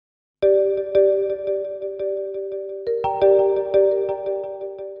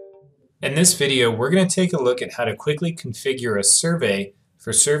In this video, we're going to take a look at how to quickly configure a survey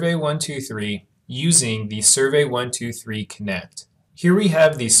for Survey123 using the Survey123 Connect. Here we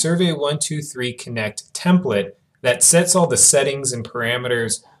have the Survey123 Connect template that sets all the settings and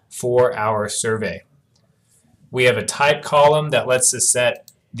parameters for our survey. We have a type column that lets us set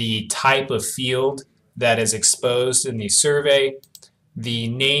the type of field that is exposed in the survey, the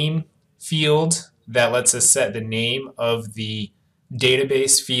name field that lets us set the name of the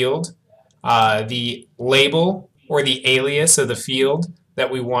database field, the label or the alias of the field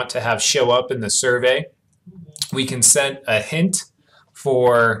that we want to have show up in the survey. We can set a hint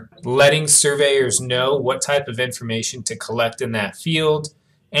for letting surveyors know what type of information to collect in that field,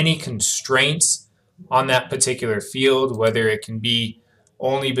 any constraints on that particular field, whether it can be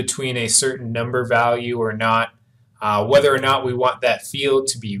only between a certain number value or not, whether or not we want that field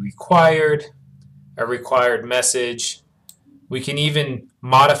to be required, a required message. We can even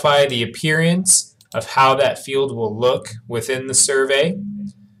modify the appearance of how that field will look within the survey.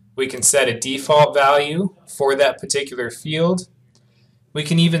 We can set a default value for that particular field. We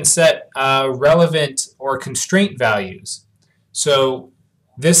can even set relevant or constraint values. So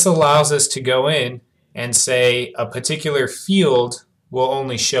this allows us to go in and say a particular field will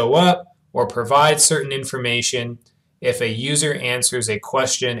only show up or provide certain information if a user answers a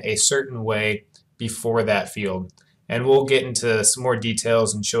question a certain way before that field. And we'll get into some more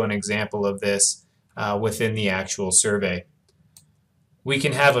details and show an example of this within the actual survey. We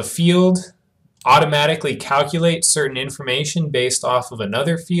can have a field automatically calculate certain information based off of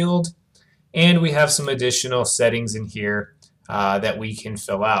another field, and we have some additional settings in here that we can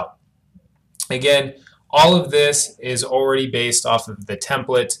fill out. Again, all of this is already based off of the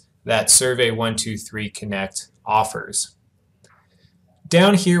template that Survey123 Connect offers.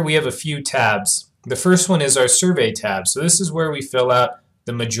 Down here we have a few tabs. The first one is our survey tab. So this is where we fill out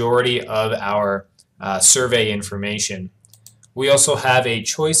the majority of our survey information. We also have a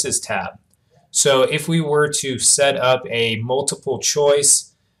choices tab. So if we were to set up a multiple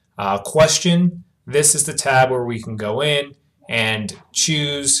choice question, this is the tab where we can go in and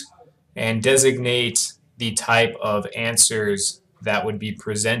choose and designate the type of answers that would be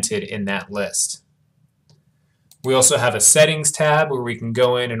presented in that list. We also have a settings tab where we can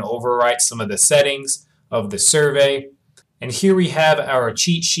go in and overwrite some of the settings of the survey. And here we have our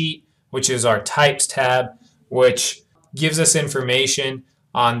cheat sheet, which is our types tab, which gives us information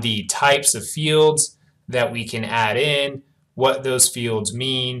on the types of fields that we can add in, what those fields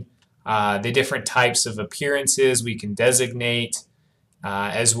mean, the different types of appearances we can designate,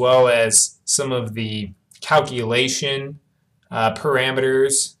 as well as some of the calculation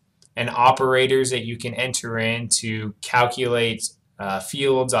parameters and operators that you can enter in to calculate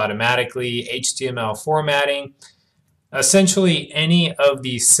fields automatically, HTML formatting. Essentially, any of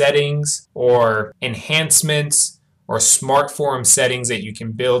the settings or enhancements or smart form settings that you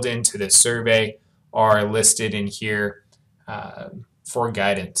can build into the survey are listed in here for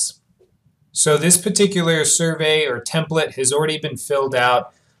guidance. So this particular survey or template has already been filled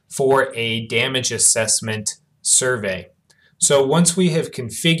out for a damage assessment survey. So once we have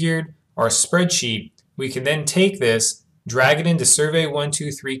configured our spreadsheet, we can then take this, drag it into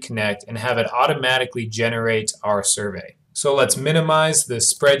Survey123 Connect, and have it automatically generate our survey. So let's minimize the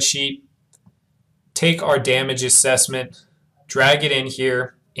spreadsheet, take our damage assessment, drag it in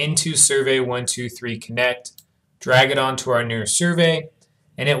here into Survey123 Connect, drag it onto our new survey,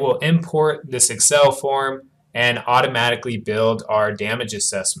 and it will import this Excel form and automatically build our damage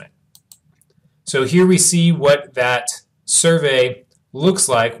assessment. So here we see what that survey looks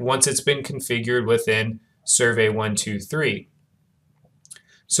like once it's been configured within Survey123.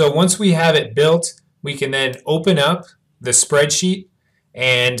 So once we have it built, we can then open up the spreadsheet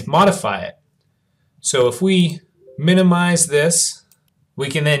and modify it. So if we minimize this, we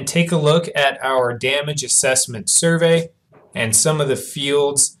can then take a look at our damage assessment survey and some of the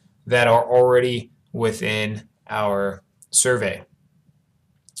fields that are already within our survey.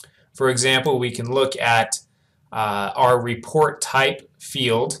 For example, we can look at our report type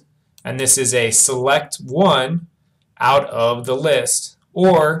field, and this is a select one out of the list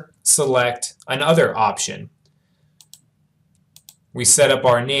or select another option. We set up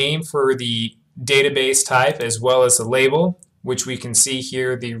our name for the database type as well as the label, which we can see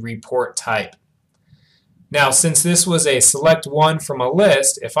here, the report type. Now, since this was a select one from a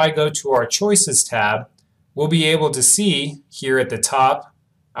list, if I go to our choices tab, we'll be able to see here at the top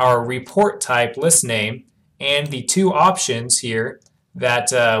our report type list name and the two options here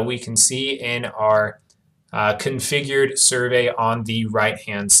that we can see in our configured survey on the right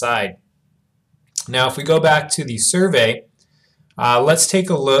hand side. Now if we go back to the survey, Let's take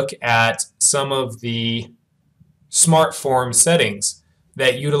a look at some of the smart form settings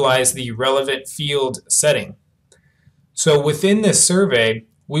that utilize the relevant field setting. So within this survey,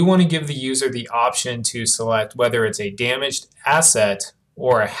 we want to give the user the option to select whether it's a damaged asset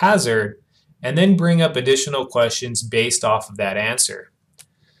or a hazard, and then bring up additional questions based off of that answer.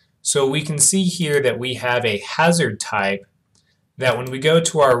 So we can see here that we have a hazard type that when we go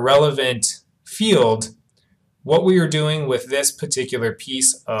to our relevant field, what we are doing with this particular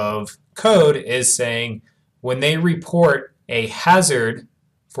piece of code is saying when they report a hazard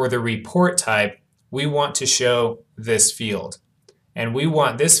for the report type, we want to show this field. And we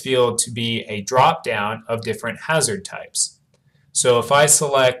want this field to be a drop-down of different hazard types. So if I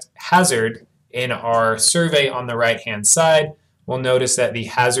select hazard in our survey on the right-hand side, we'll notice that the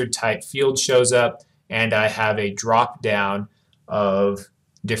hazard type field shows up and I have a drop-down of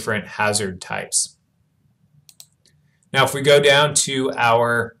different hazard types. Now if we go down to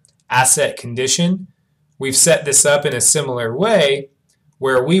our asset condition, we've set this up in a similar way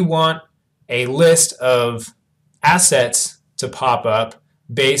where we want a list of assets to pop up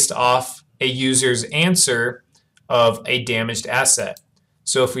based off a user's answer of a damaged asset.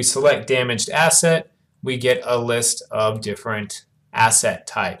 So if we select damaged asset, we get a list of different asset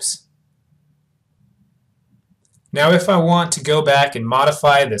types. Now if I want to go back and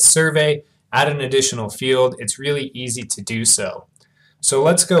modify the survey, add an additional field, it's really easy to do so. So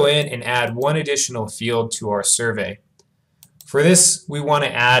let's go in and add one additional field to our survey. For this, we want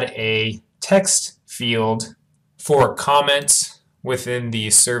to add a text field for comments within the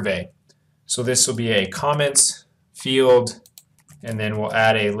survey. So this will be a comments field, and then we'll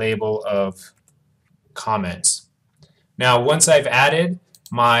add a label of comments. Now once I've added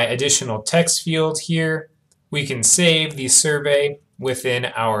my additional text field here, we can save the survey within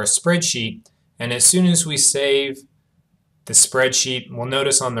our spreadsheet, and as soon as we save the spreadsheet, we'll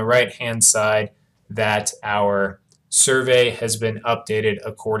notice on the right hand side that our survey has been updated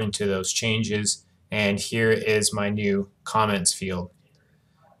according to those changes, and here is my new comments field.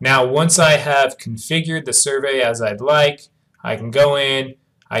 Now once I have configured the survey as I'd like, I can go in,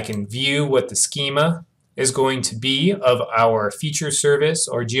 I can view what the schema is going to be of our feature service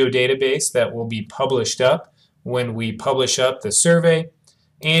or geodatabase that will be published up when we publish up the survey,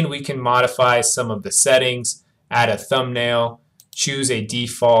 and we can modify some of the settings, add a thumbnail, choose a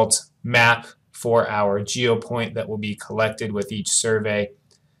default map for our geopoint that will be collected with each survey,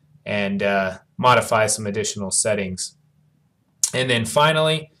 and modify some additional settings. And then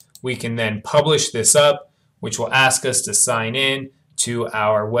finally, we can then publish this up, which will ask us to sign in to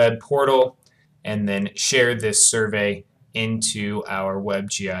our web portal and then share this survey into our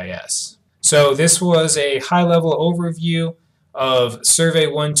WebGIS. So this was a high-level overview of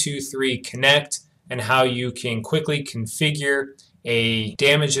Survey123 Connect and how you can quickly configure a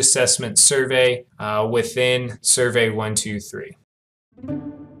damage assessment survey within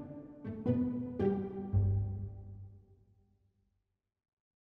Survey123.